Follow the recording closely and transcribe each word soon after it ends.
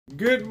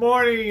Good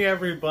morning,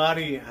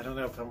 everybody. I don't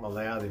know if I'm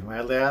allowed. Am I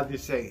allowed to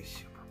say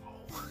Super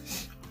Bowl?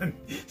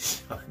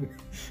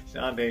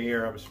 Sunday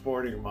here. I'm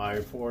sporting my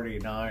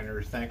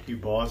 49ers. Thank you,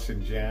 Boss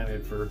and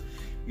Janet, for.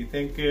 You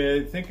think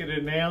it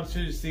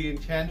announces the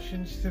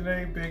intentions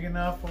today big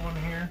enough on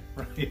here?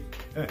 Right.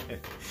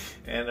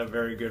 And a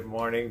very good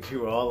morning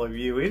to all of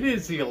you. It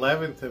is the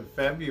 11th of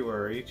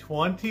February,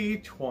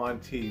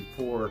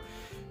 2024.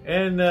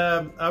 And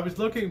I was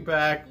looking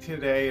back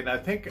today, and I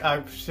think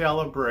I've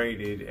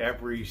celebrated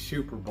every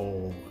Super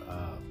Bowl,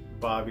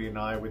 Bobby and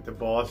I, with the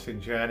Boss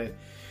and Janet,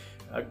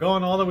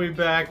 going all the way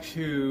back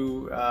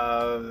to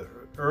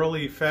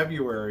early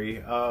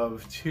February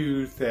of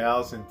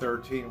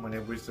 2013, when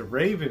it was the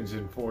Ravens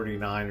and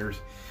 49ers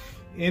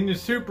in the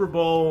Super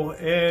Bowl.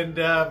 And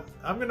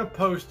I'm going to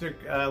post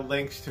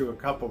links to a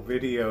couple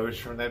videos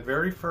from that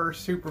very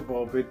first Super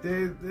Bowl. But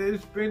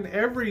there's been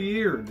every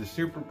year the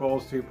Super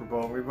Bowl.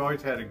 We've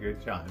always had a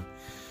good time.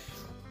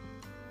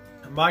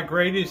 My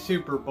greatest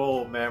Super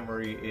Bowl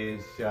memory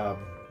is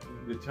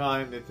the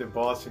time that the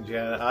Boss and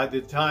Janet,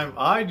 the time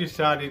I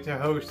decided to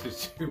host a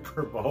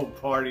Super Bowl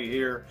party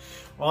here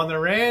on the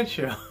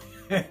rancho.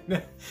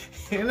 And,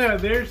 you know,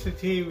 there's the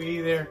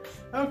TV there.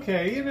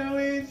 Okay, you know,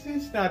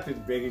 it's not the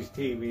biggest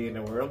TV in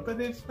the world,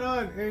 but it's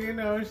not, you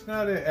know, it's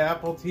not an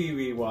Apple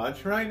TV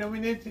watch, right? I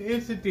mean,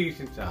 it's a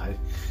decent size.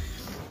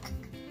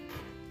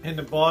 And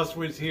the Boss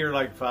was here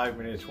like 5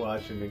 minutes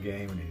watching the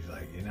game, and he's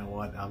like, you know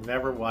what? I'm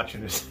never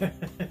watching this.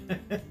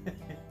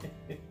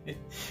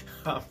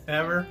 I'm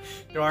never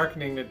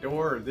darkening the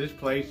door of this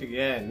place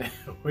again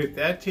with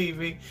that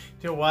TV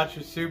to watch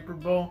a Super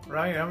Bowl,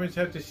 right? I'm just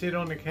have to sit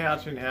on the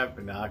couch and have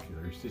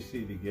binoculars to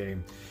see the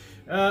game.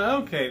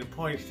 Okay, the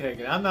point's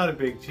taken. I'm not a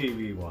big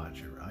TV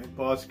watcher, right?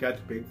 Boss got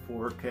the big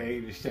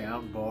 4K, the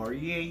sound bar,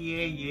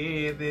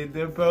 yeah,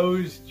 the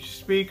Bose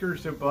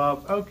speakers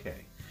above.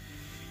 Okay,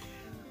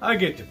 I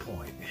get the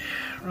point,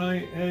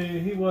 right?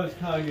 He was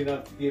kind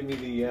enough to give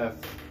me the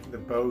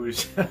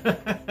Bose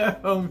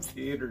home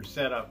theater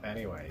setup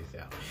anyway,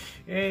 so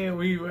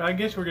I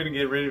guess we're gonna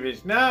get rid of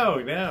it. No,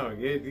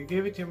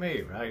 give it to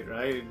me, right?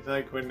 It's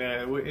like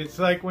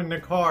when the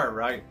car,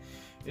 right?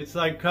 It's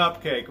like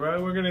Cupcake,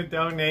 right? We're gonna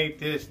donate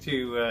this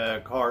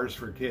to Cars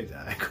for Kids.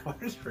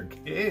 Cars for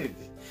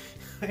Kids?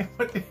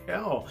 What the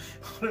hell?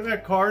 What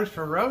about Cars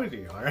for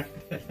Rosie? All right.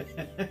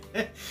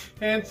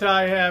 Hence,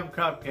 I have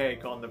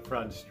Cupcake on the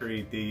front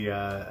street. The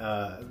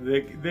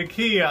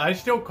Kia. I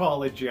still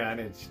call it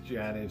Janet's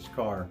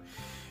car.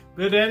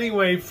 But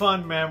anyway,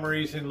 fun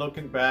memories, and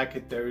looking back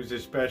at those,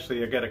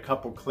 especially, I got a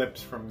couple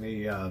clips from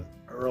the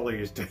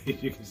earliest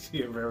days. You can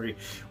see a very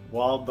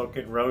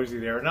wild-looking Rosie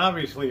there, and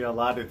obviously a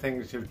lot of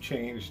things have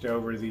changed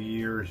over the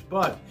years,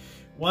 but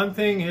one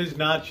thing has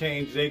not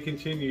changed. They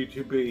continue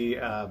to be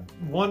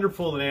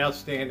wonderful and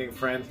outstanding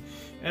friends.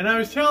 And I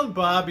was telling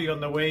Bobby on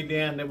the way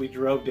down that we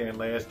drove down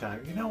last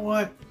time, you know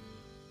what?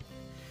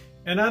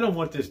 And I don't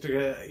want this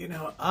to, you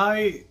know,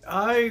 I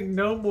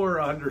no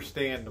more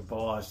understand the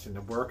Boss and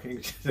the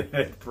workings of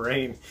that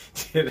brain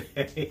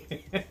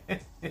today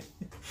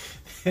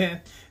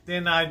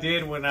than I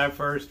did when I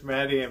first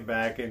met him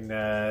back in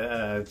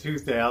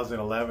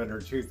 2011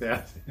 or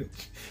 2000,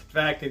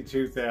 back in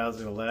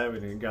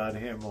 2011, and got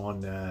him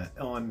on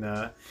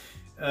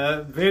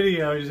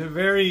video. He's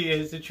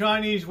as the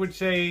Chinese would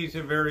say, he's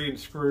a very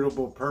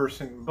inscrutable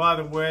person. By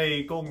the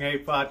way, Gong Hei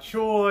Fa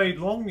Choi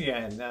Long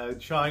Yan,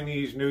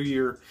 Chinese New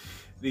Year,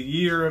 the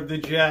year of the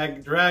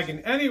dragon.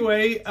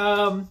 Anyway,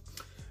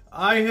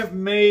 I have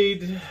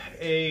made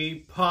a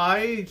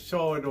pie.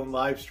 Saw it on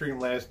live stream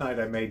last night.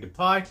 I made the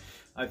pie.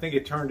 I think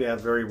it turned out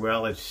very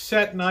well. It's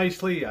set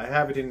nicely. I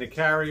have it in the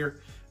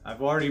carrier.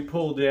 I've already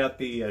pulled out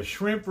the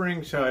shrimp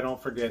ring, so I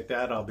don't forget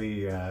that. I'll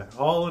be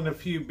hauling a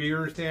few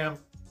beers down,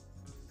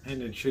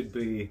 and it should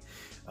be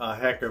a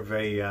heck of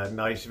a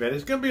nice event.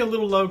 It's going to be a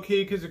little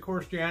low-key because, of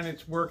course,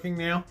 Janet's working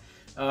now.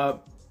 I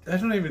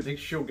don't even think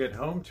she'll get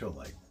home till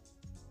like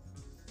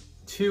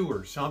 2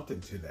 or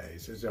something today.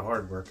 So she's a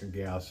hard-working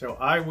gal. So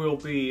I will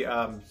be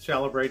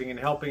celebrating and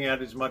helping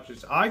out as much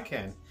as I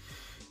can,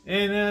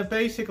 and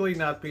basically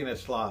not being a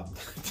slob.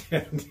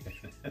 And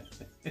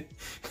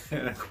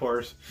of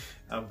course,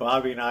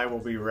 Bobby and I will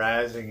be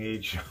razzing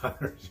each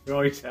other. We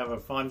always have a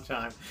fun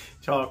time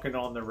talking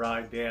on the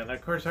ride down.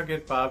 Of course, I'll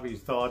get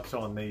Bobby's thoughts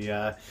on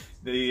the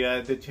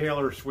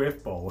Taylor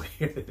Swift Bowl.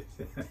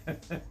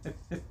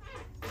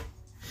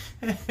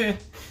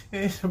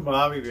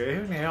 Bobby,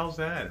 who the hell's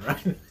that,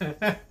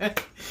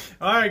 right?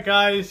 All right,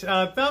 guys,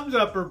 thumbs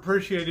up are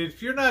appreciated.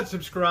 If you're not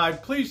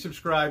subscribed, please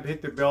subscribe.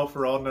 Hit the bell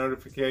for all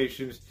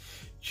notifications.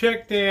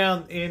 Check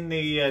down in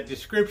the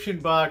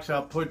description box.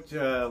 I'll put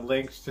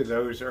links to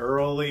those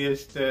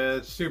earliest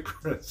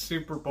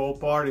Super Bowl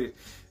parties.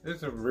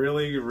 It's a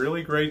really,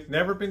 really great.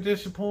 Never been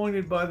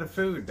disappointed by the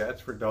food.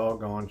 That's for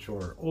doggone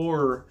sure.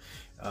 Or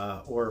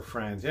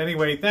friends.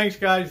 Anyway, thanks,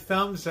 guys.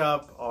 Thumbs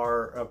up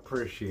are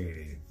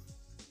appreciated.